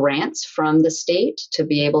get grants from the state to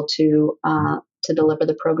be able to deliver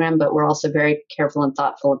the program, but we're also very careful and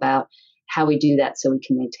thoughtful about how we do that so we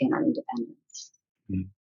can maintain our independence.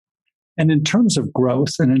 And in terms of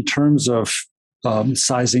growth and in terms of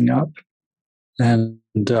sizing up and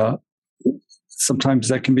sometimes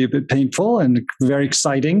that can be a bit painful and very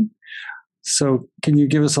exciting. So can you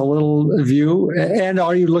give us a little view? And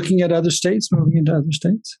are you looking at other states, moving into other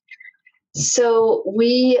states? So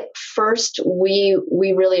we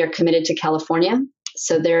really are committed to California.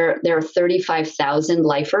 So there are 35,000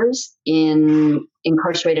 lifers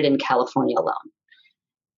incarcerated in California alone.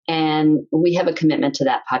 And we have a commitment to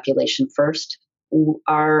that population first.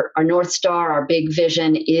 Our North Star, our big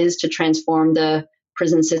vision is to transform the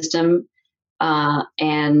prison system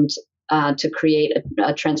and to create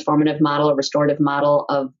a transformative model, a restorative model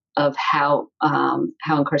of how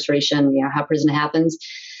incarceration, how prison happens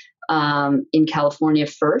in California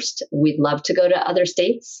first. We'd love to go to other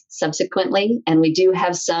states subsequently, and we do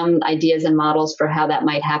have some ideas and models for how that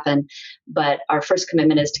might happen. But our first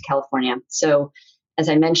commitment is to California. So, as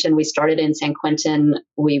I mentioned, we started in San Quentin.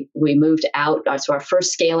 We moved out. So our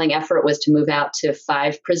first scaling effort was to move out to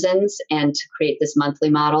 5 prisons and to create this monthly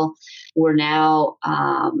model. We're now,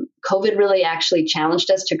 COVID really actually challenged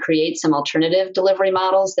us to create some alternative delivery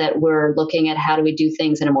models that we're looking at. How do we do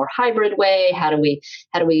things in a more hybrid way? How do we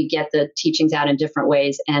get the teachings out in different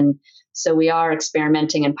ways? And so we are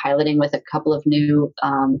experimenting and piloting with a couple of new,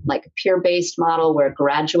 like a peer-based model where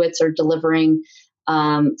graduates are delivering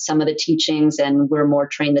some of the teachings, and we're more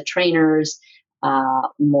train the trainers,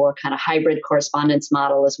 more kind of hybrid correspondence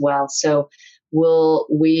model as well. So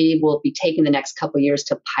we will be taking the next couple of years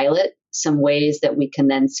to pilot some ways that we can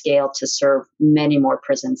then scale to serve many more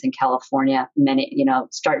prisons in California.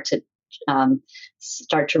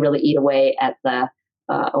 Start to really eat away at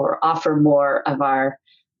or offer more of our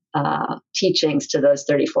teachings to those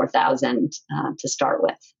 34,000 to start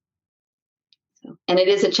with. And it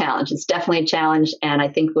is a challenge. It's definitely a challenge. And I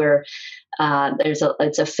think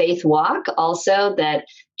it's a faith walk also, that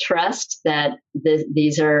trust that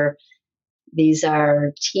these are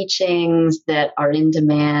teachings that are in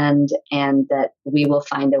demand, and that we will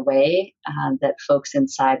find a way that folks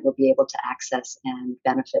inside will be able to access and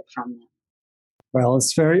benefit from them. Well,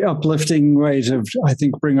 it's a very uplifting way to, I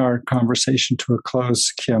think, bring our conversation to a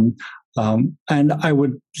close, Kim. And I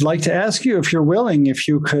would like to ask you, if you're willing, if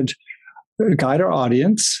you could guide our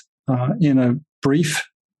audience in a brief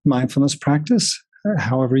mindfulness practice,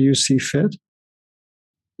 however you see fit.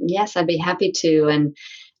 Yes, I'd be happy to. And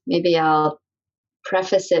maybe I'll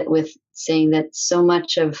preface it with saying that so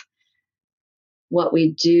much of what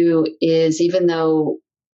we do is, even though,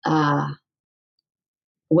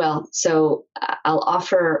 so I'll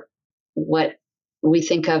offer what we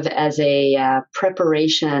think of as a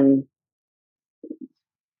preparation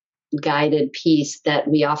guided piece that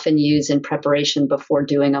we often use in preparation before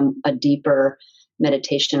doing a deeper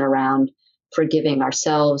meditation around forgiving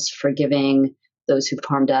ourselves, forgiving those who've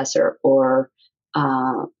harmed us, or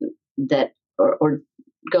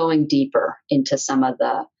going deeper into some of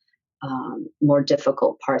the more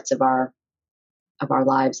difficult parts of our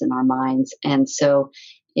lives and our minds. And so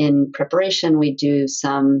in preparation, we do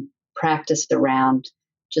some practice around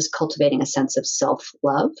just cultivating a sense of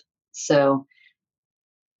self-love. So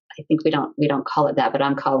I think we don't call it that, but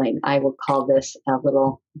I will call this a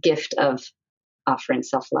little gift of offering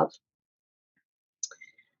self-love.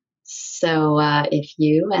 So if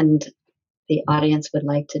you and the audience would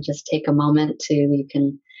like to just take a moment you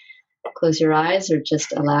can close your eyes, or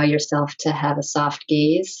just allow yourself to have a soft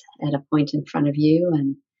gaze at a point in front of you,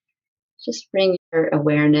 and just bring your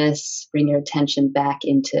awareness, bring your attention back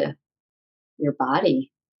into your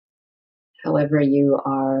body, however you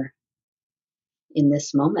are in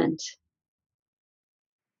this moment.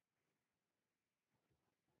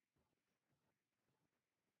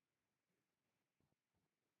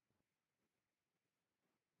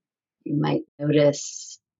 You might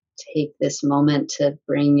take this moment to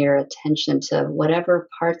bring your attention to whatever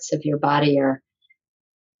parts of your body are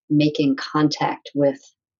making contact with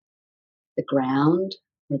the ground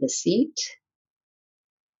or the seat.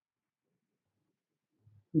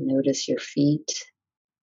 Notice your feet.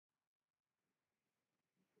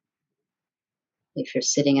 If you're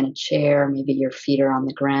sitting in a chair, maybe your feet are on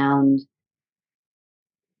the ground,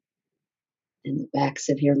 and the backs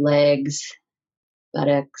of your legs,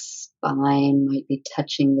 buttocks, spine might be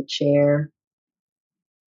touching the chair.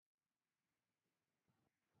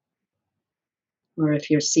 Or if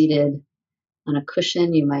you're seated on a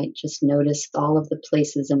cushion, you might just notice all of the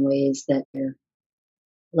places and ways that your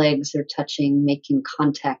legs are touching, making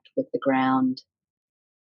contact with the ground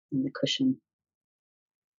and the cushion.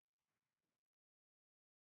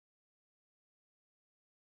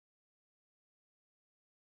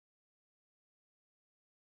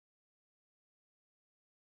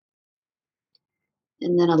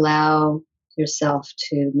 And then allow yourself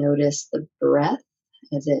to notice the breath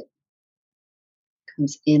as it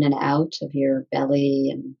comes in and out of your belly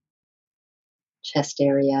and chest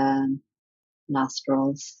area and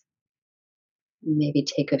nostrils. Maybe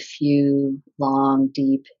take a few long,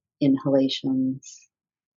 deep inhalations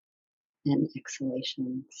and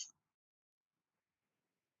exhalations.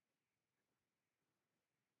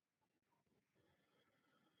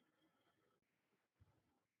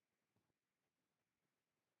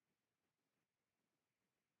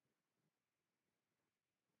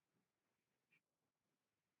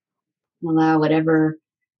 Allow whatever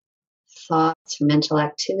thoughts or mental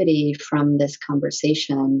activity from this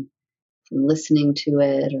conversation, from listening to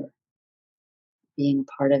it or being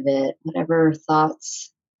a part of it, whatever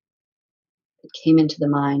thoughts that came into the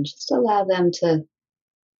mind, just allow them to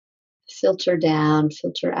filter down,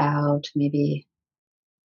 filter out, maybe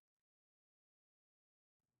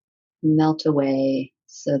melt away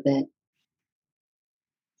so that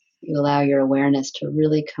you allow your awareness to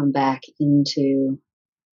really come back into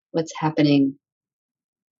what's happening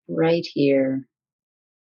right here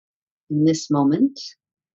in this moment,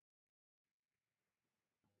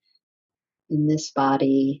 in this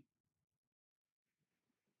body,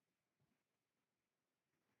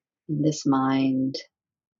 in this mind.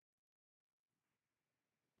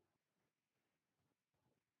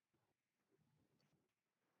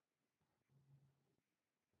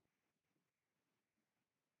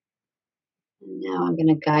 And now I'm going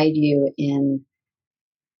to guide you in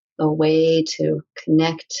a way to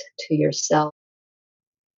connect to yourself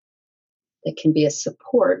that can be a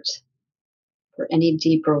support for any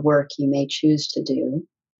deeper work you may choose to do,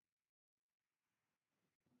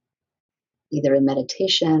 either in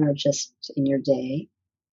meditation or just in your day.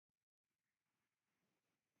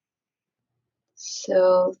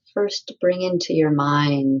 So first bring into your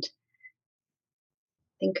mind,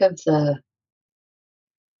 think of a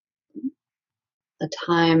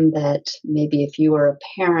time that maybe if you were a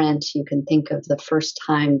parent, you can think of the first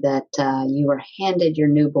time that you were handed your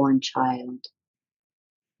newborn child.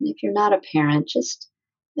 And if you're not a parent, just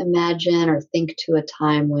imagine or think to a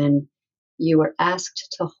time when you were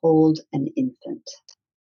asked to hold an infant.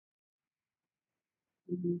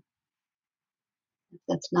 Mhm. If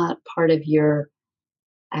that's not part of your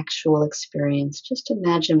actual experience, just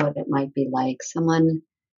imagine what it might be like. Someone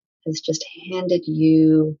has just handed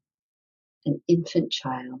you an infant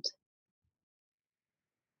child.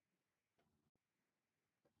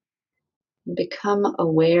 Become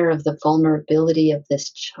aware of the vulnerability of this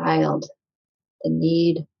child, the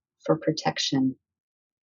need for protection,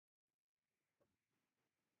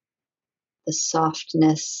 the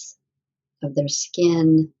softness of their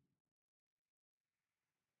skin,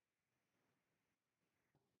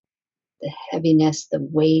 the heaviness, the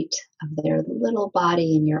weight of their little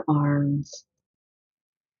body in your arms.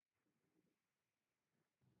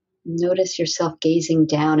 Notice yourself gazing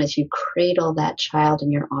down as you cradle that child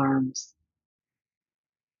in your arms.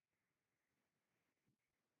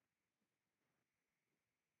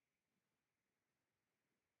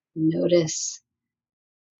 Notice,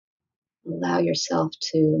 allow yourself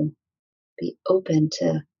to be open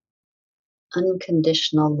to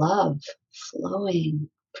unconditional love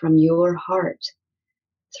flowing from your heart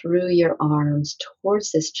through your arms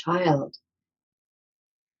towards this child,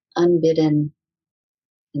 unbidden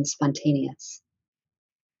and spontaneous.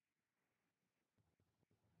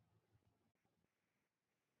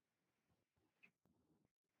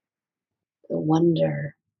 The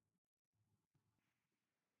wonder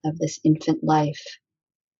of this infant life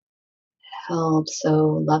held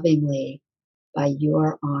so lovingly by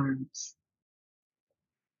your arms.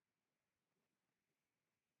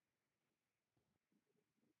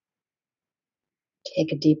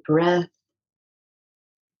 Take a deep breath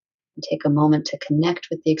and take a moment to connect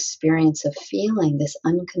with the experience of feeling this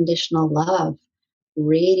unconditional love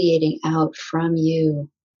radiating out from you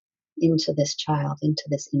into this child, into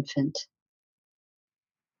this infant.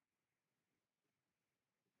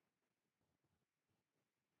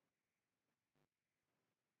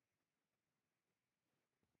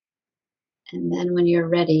 And then when you're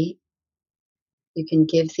ready, you can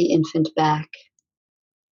give the infant back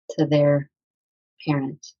to their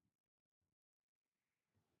parent.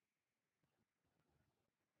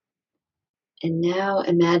 And now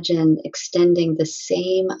imagine extending the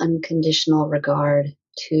same unconditional regard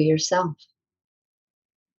to yourself.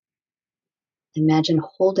 Imagine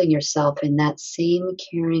holding yourself in that same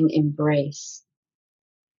caring embrace.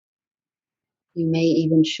 You may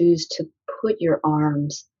even choose to put your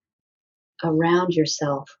arms around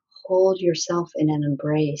yourself, hold yourself in an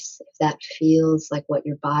embrace if that feels like what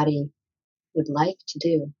your body would like to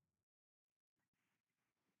do.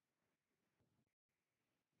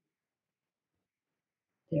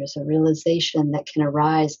 there's a realization that can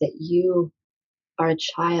arise that you are a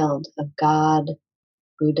child of God,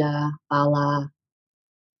 Buddha, Allah,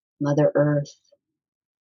 Mother Earth,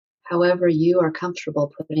 however you are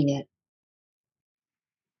comfortable putting it.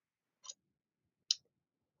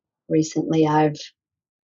 Recently, I've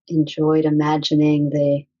enjoyed imagining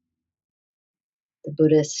the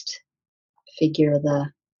Buddhist figure,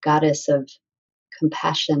 the goddess of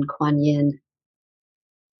compassion, Kuan Yin,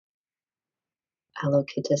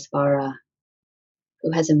 Avalokitesvara,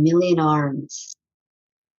 who has 1,000,000 arms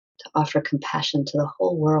to offer compassion to the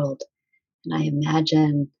whole world. And I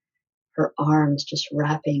imagine her arms just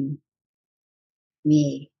wrapping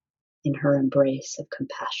me in her embrace of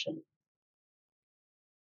compassion.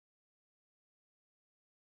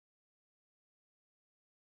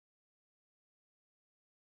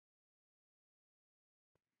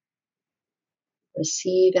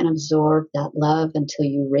 Receive and absorb that love until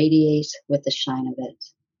you radiate with the shine of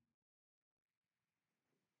it.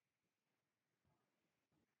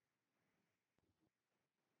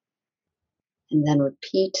 And then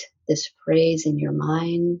repeat this phrase in your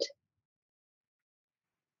mind,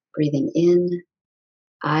 breathing in,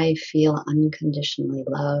 I feel unconditionally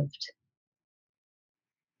loved.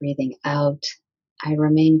 Breathing out, I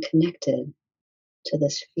remain connected to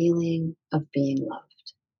this feeling of being loved.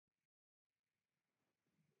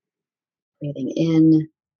 Breathing in,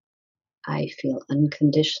 I feel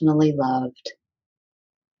unconditionally loved.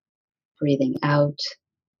 Breathing out,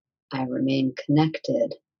 I remain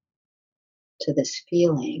connected to this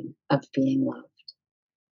feeling of being loved.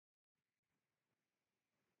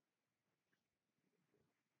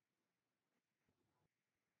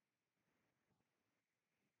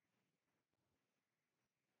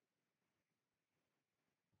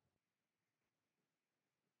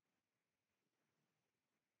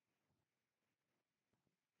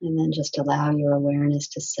 And then just allow your awareness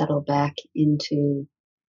to settle back into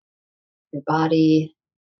your body.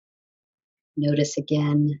 Notice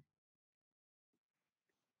again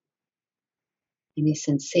any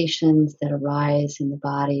sensations that arise in the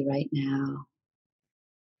body right now.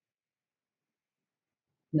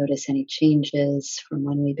 Notice any changes from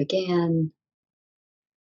when we began.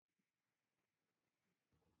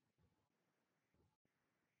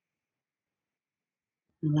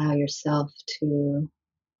 Allow yourself to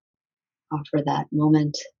offer that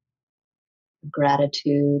moment of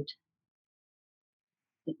gratitude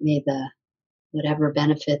that may whatever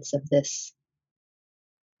benefits of this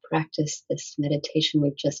practice, this meditation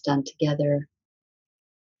we've just done together,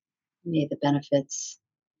 may the benefits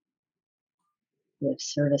be of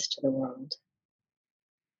service to the world.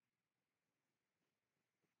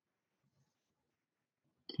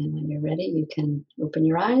 And when you're ready, you can open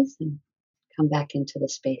your eyes and come back into the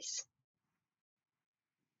space.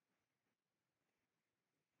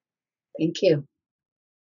 Thank you.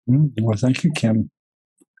 Well, thank you, Kim.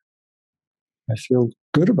 I feel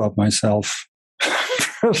good about myself,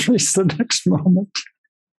 at least the next moment.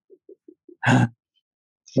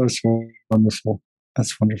 That's wonderful.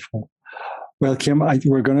 That's wonderful. Well, Kim,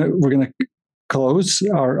 we're gonna close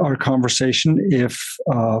our conversation. If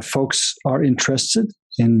folks are interested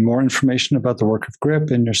in more information about the work of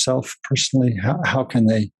GRIP and yourself personally, how can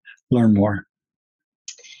they learn more?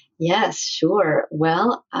 Yes, sure.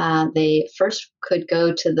 Well, they first could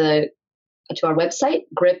go to our website,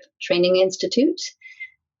 GRIP Training Institute,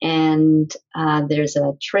 and there's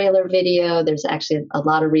a trailer video. There's actually a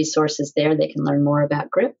lot of resources there. They can learn more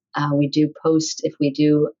about GRIP. We do post, if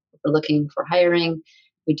we're looking for hiring,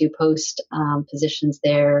 we do post positions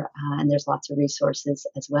there, and there's lots of resources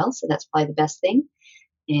as well. So that's probably the best thing.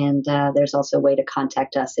 And there's also a way to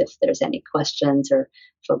contact us if there's any questions or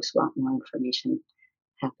folks want more information.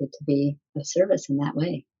 Happy to be of service in that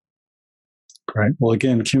way. Great. Well,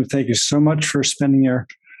 again, Kim, thank you so much for spending your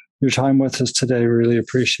time with us today. Really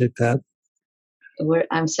appreciate that.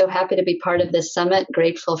 I'm so happy to be part of this summit.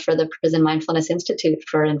 Grateful for the Prison Mindfulness Institute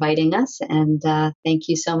for inviting us. And thank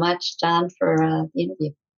you so much, John, for the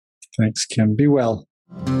interview. Thanks, Kim. Be well.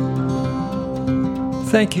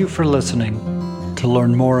 Thank you for listening. To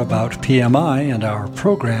learn more about PMI and our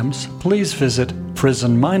programs, please visit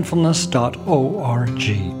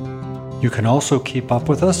prisonmindfulness.org. You can also keep up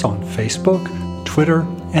with us on Facebook, Twitter,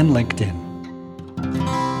 and LinkedIn.